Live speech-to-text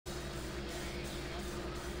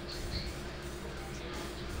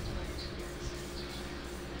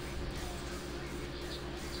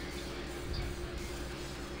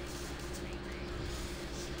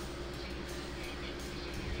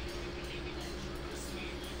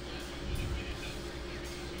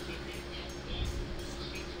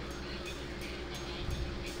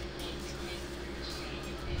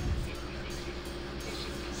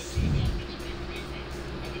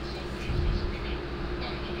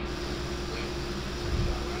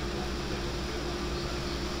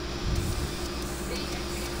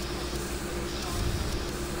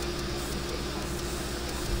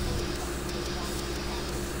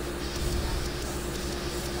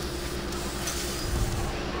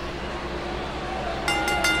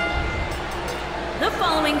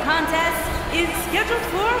contest is scheduled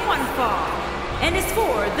for one fall and is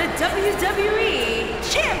for the WWE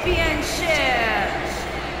Championship.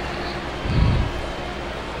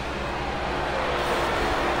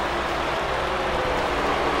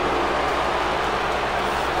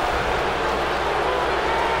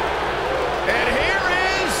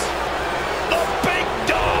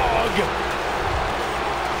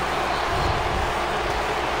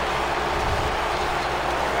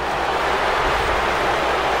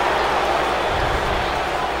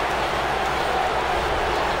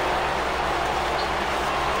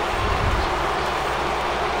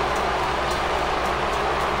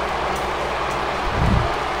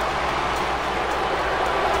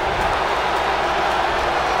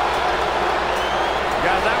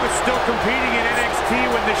 Still competing in NXT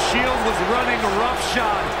when the Shield was running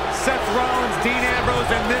roughshod. Seth Rollins, Dean Ambrose,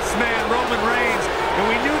 and this man, Roman Reigns. And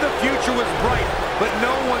we knew the future was bright, but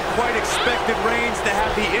no one quite expected Reigns to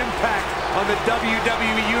have the impact on the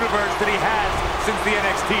WWE Universe that he has since the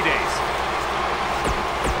NXT days.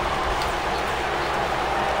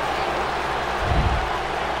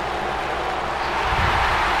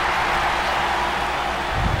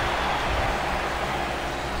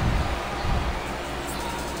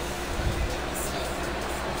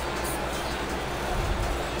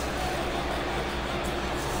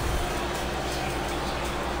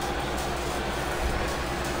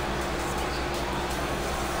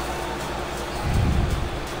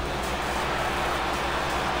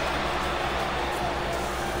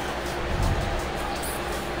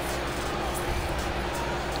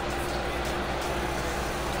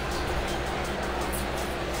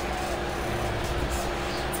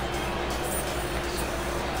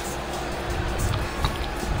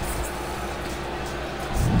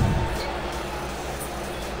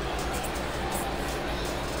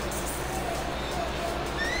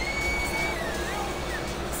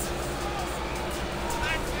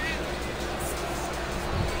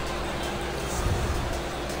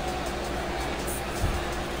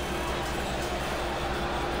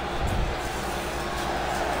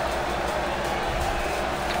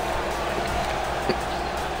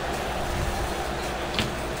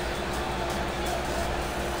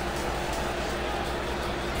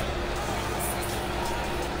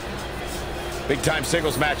 Big-time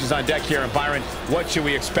singles matches on deck here, and Byron, what should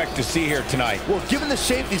we expect to see here tonight? Well, given the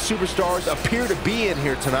shape these superstars appear to be in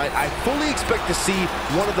here tonight, I fully expect to see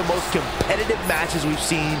one of the most competitive matches we've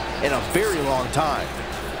seen in a very long time.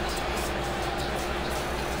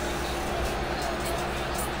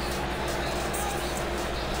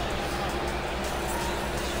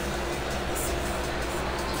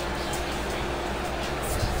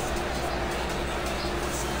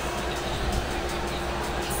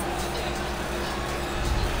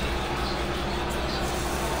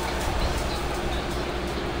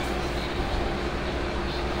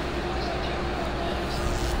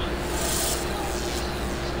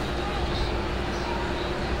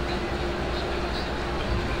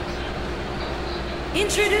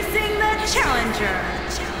 Introducing the challenger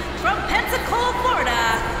from Pensacola,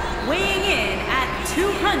 Florida, weighing in at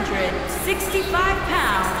 265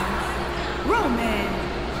 pounds, Roman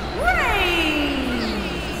Reigns.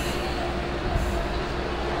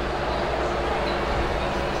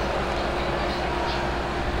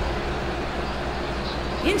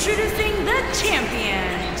 Introducing the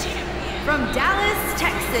champion from Dallas,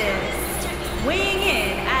 Texas, weighing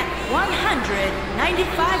in at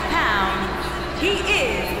 195 pounds. He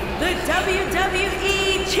is the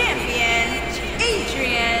WWE Champion,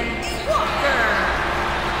 Adrian Walker.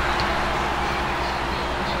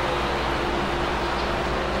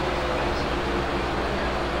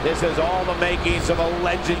 This is all the makings of a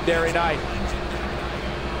legendary night.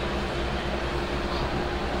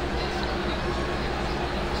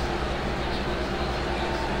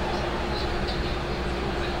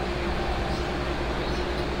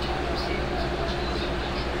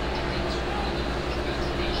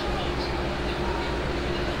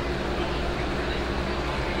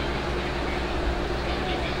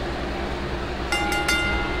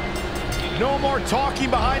 No more talking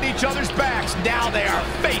behind each other's backs. Now they are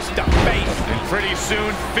face to face. And pretty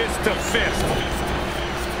soon, fist to fist.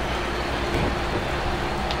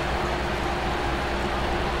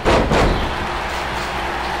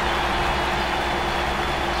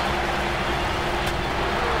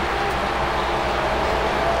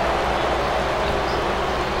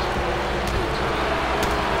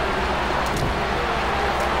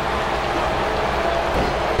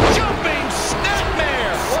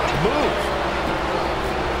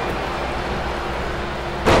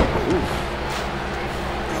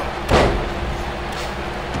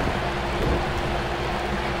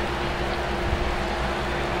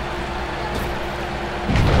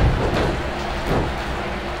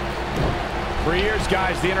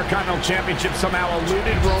 guys. The Intercontinental Championship somehow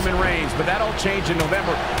eluded Roman Reigns, but that all changed in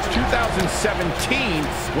November 2017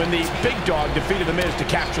 when the big dog defeated The Miz to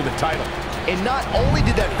capture the title. And not only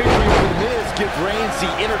did that victory over The Miz give Reigns the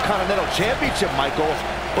Intercontinental Championship, Michael,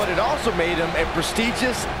 but it also made him a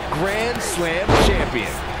prestigious Grand Slam champion.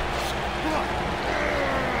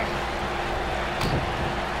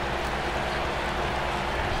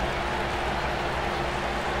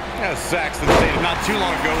 As Saxton stated not too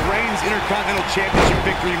long ago, Reigns' Intercontinental Championship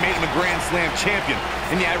victory made him a Grand Slam champion.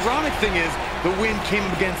 And the ironic thing is, the win came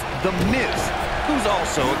against The Miz, who's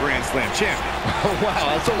also a Grand Slam champion. Oh,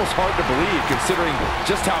 wow, that's almost hard to believe, considering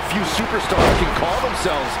just how few superstars can call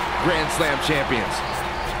themselves Grand Slam champions.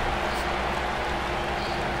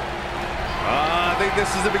 I think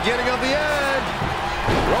this is the beginning of the end.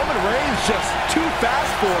 Roman Reigns just too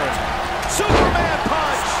fast for him. Superman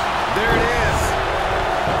punch! There it is.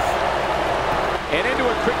 And into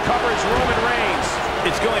a quick cover is Roman Reigns.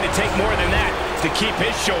 It's going to take more than that to keep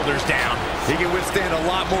his shoulders down. He can withstand a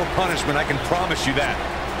lot more punishment, I can promise you that.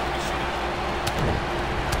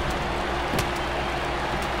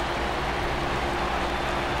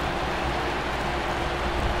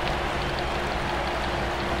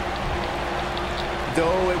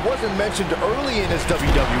 Though it wasn't mentioned early in his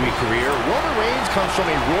WWE career, Roman Reigns comes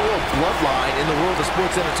from a royal bloodline in the world of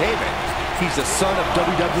sports entertainment. He's the son of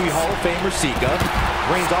WWE Hall of Famer Sika.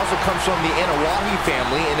 Reigns also comes from the Anawahi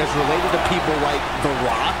family and is related to people like The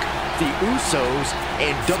Rock, the Usos,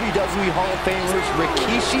 and WWE Hall of Famers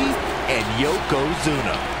Rikishi and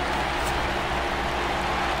Yokozuna.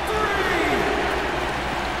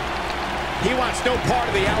 He wants no part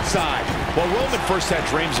of the outside. Well, Roman first had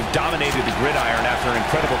dreams of dominating the gridiron after an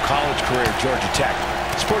incredible college career at Georgia Tech.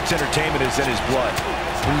 Sports entertainment is in his blood.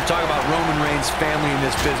 When you talk about Roman Reigns' family in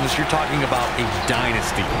this business, you're talking about a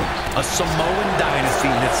dynasty, a Samoan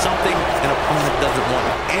dynasty, and it's something an opponent doesn't want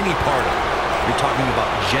any part of. You're talking about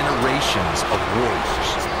generations of warriors.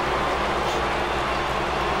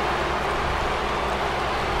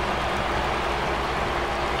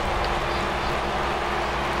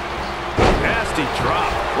 Nasty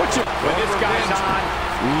drop. When this guy's on,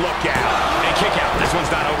 look out. And kick out. This one's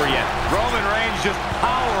not over yet. Roman Reigns just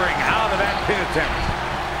powering out of that pin attempt.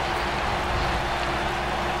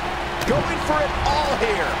 Going for it all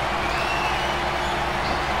here.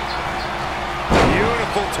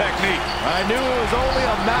 Beautiful technique. I knew it was only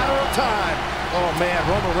a matter of time. Oh, man,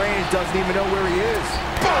 Roman Reigns doesn't even know where he is.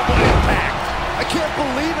 Boom, what impact. I can't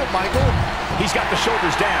believe it, Michael. He's got the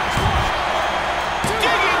shoulders down.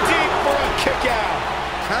 Digging deep for a kick out.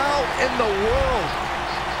 How in the world?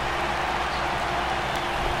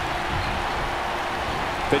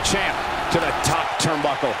 The champ to the top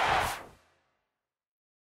turnbuckle.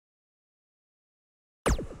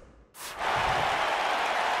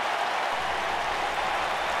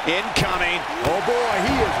 Incoming. Oh boy,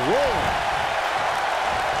 he is rolling.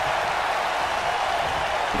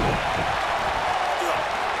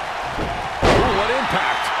 Ooh, what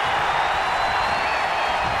impact.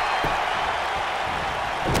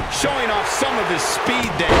 Showing off some of his speed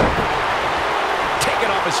there. Taking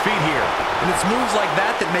off his feet here. And it's moves like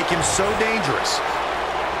that that make him so dangerous.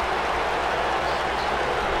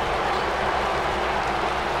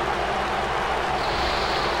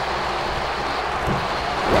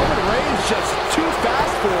 Roman Reigns just too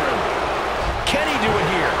fast for him. Can he do it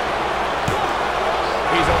here?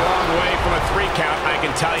 He's a long way from a 3 count, I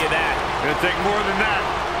can tell you that. Gonna take more than that.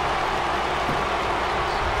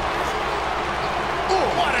 Ooh,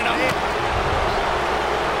 what an up.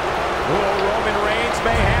 Oh, Roman Reigns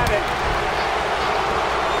may have it.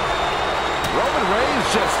 Roman Reigns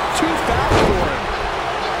just too fast for him.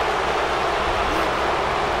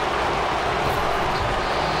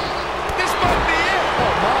 This might be it.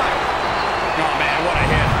 Oh, my. Oh, man, what a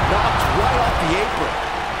hit. Knocked right off the apron.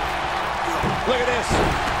 Look at this.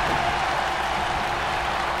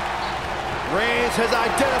 Reigns has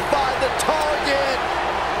identified the target.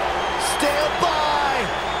 Stand by.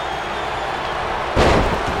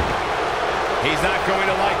 He's not going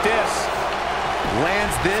to like this.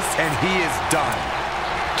 Lands this and he is done.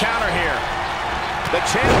 Counter here. The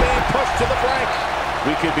champion pushed to the brink.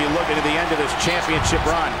 We could be looking at the end of this championship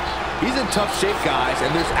run. He's in tough shape, guys,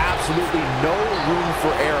 and there's absolutely no room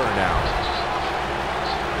for error now.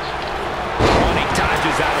 And he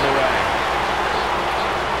dodges out of the way.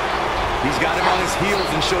 He's got him on his heels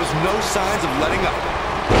and shows no signs of letting up.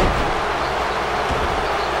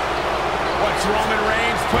 What's Roman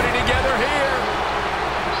Reigns putting together here?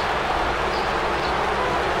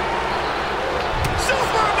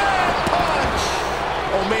 Superman punch!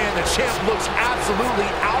 Oh, man, the champ looks absolutely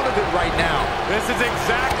out of it right now. This is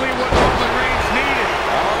exactly what Roman Reigns needed.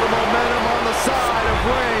 the side of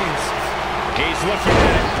Reigns. He's looking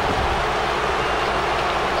at it.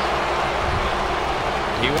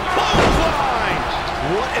 He will clothesline.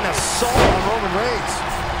 What an assault on Roman Reigns.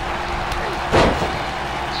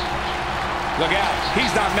 Look out,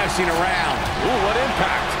 he's not messing around. Ooh, what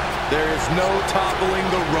impact. There is no toppling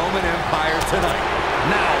the Roman Empire tonight.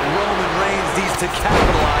 Now Roman Reigns needs to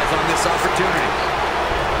capitalize on this opportunity.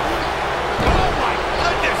 Oh my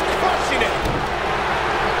goodness, crushing it.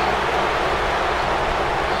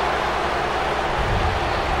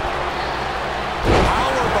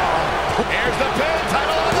 Powerbomb. There's the pin,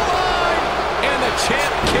 title on the line. And the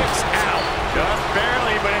champ kicks out. Just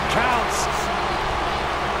barely, but it counts.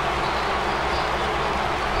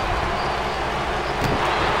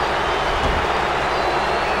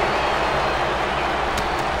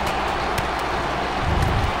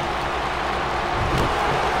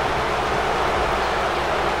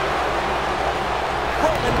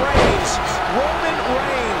 Roman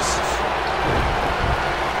Reigns.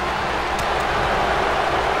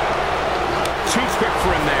 Too quick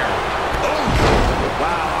for him there. Oh,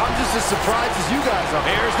 wow, I'm just as surprised as you guys are.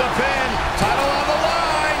 Here's the pin. Title on the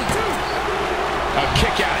line. A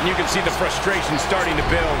kick out, and you can see the frustration starting to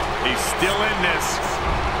build. He's still in this.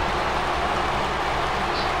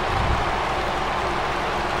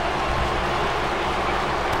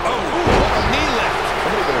 Oh, what a knee lift.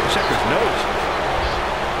 Somebody better check his nose.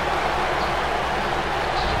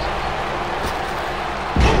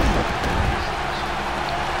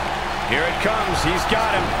 Here it comes. He's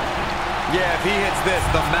got him. Yeah, if he hits this,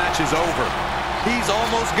 the match is over. He's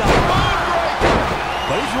almost got him.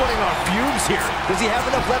 But he's running on fumes here. Does he have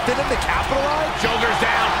enough left in him to capitalize? Shoulders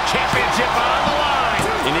down. Championship on the line.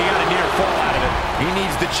 And he got a near fall out of it. He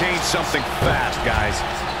needs to change something fast, guys.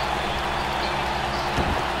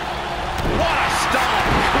 What a stomp.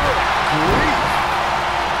 Good grief.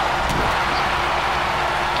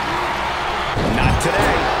 Not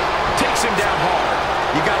today. Takes him down hard.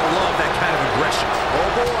 You gotta love that kind of aggression. Oh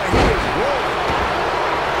boy, he is rolling.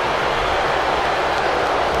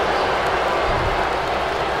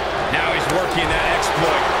 Now he's working that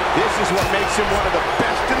exploit. This is what makes him one of the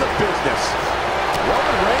best in the business.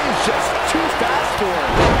 Roman Reigns just too fast for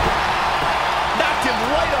him. Knocked him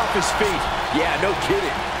right off his feet. Yeah, no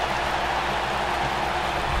kidding.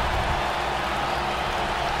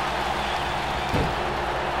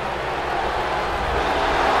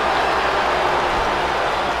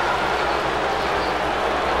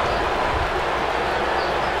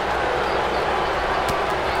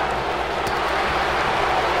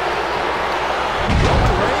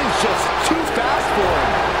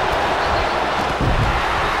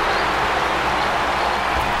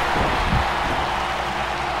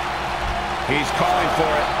 He's calling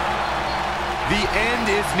for it. The end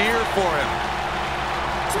is near for him.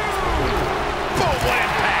 Boom, what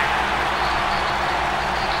impact!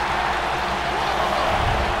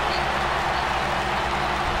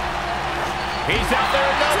 He's out there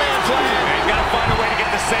in no man's land. He's got to find a way to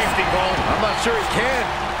get the safety, Cole. I'm not sure he can.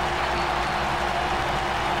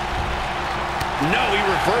 No, he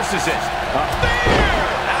reverses it. There!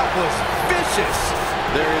 That was vicious.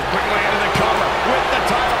 There is quickly into the cover with the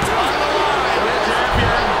title on the line. Champion.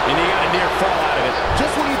 And he got a near fall out of it.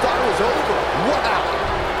 Just when you thought it was over. Wow.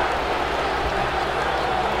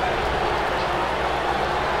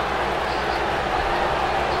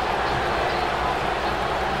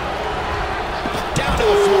 Down to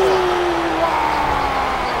the floor.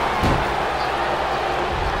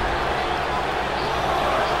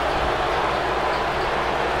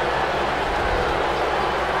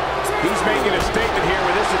 He's making a statement here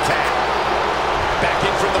with this attack. Back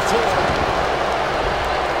in from the floor.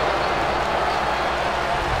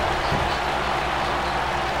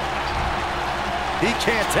 He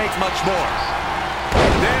can't take much more.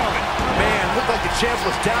 Nailed it. Man, looked like the champ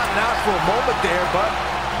was down and out for a moment there, but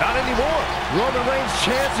not anymore. Roman Reigns'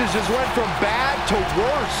 chances just went from bad to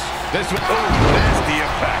worse. This was, nasty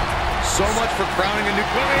impact. So much for crowning a new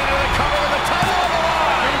moving into the cover with the title on the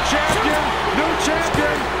line. New champion, new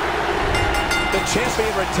champion. The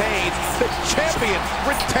champion retains. The champion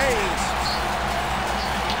retains.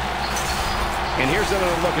 And here's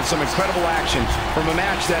another look at some incredible action from a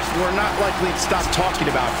match that we're not likely to stop talking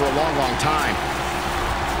about for a long, long time.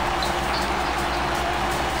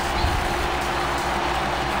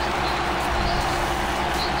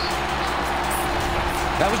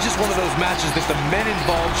 That was just one of those matches that the men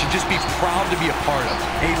involved should just be proud to be a part of.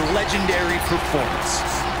 A legendary performance.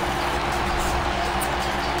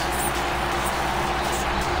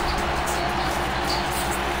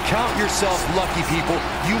 Count yourselves lucky, people.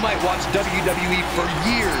 You might watch WWE for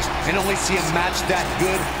years and only see a match that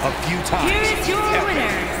good a few times. Here is your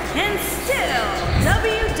winner, and still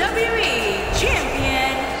WWE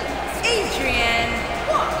Champion, Adrian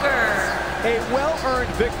Walker. A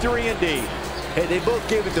well-earned victory indeed. Hey, they both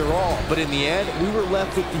gave it their all, but in the end, we were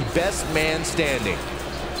left with the best man standing.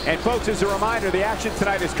 And folks, as a reminder, the action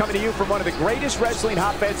tonight is coming to you from one of the greatest wrestling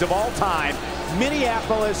hotbeds of all time,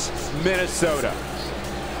 Minneapolis, Minnesota.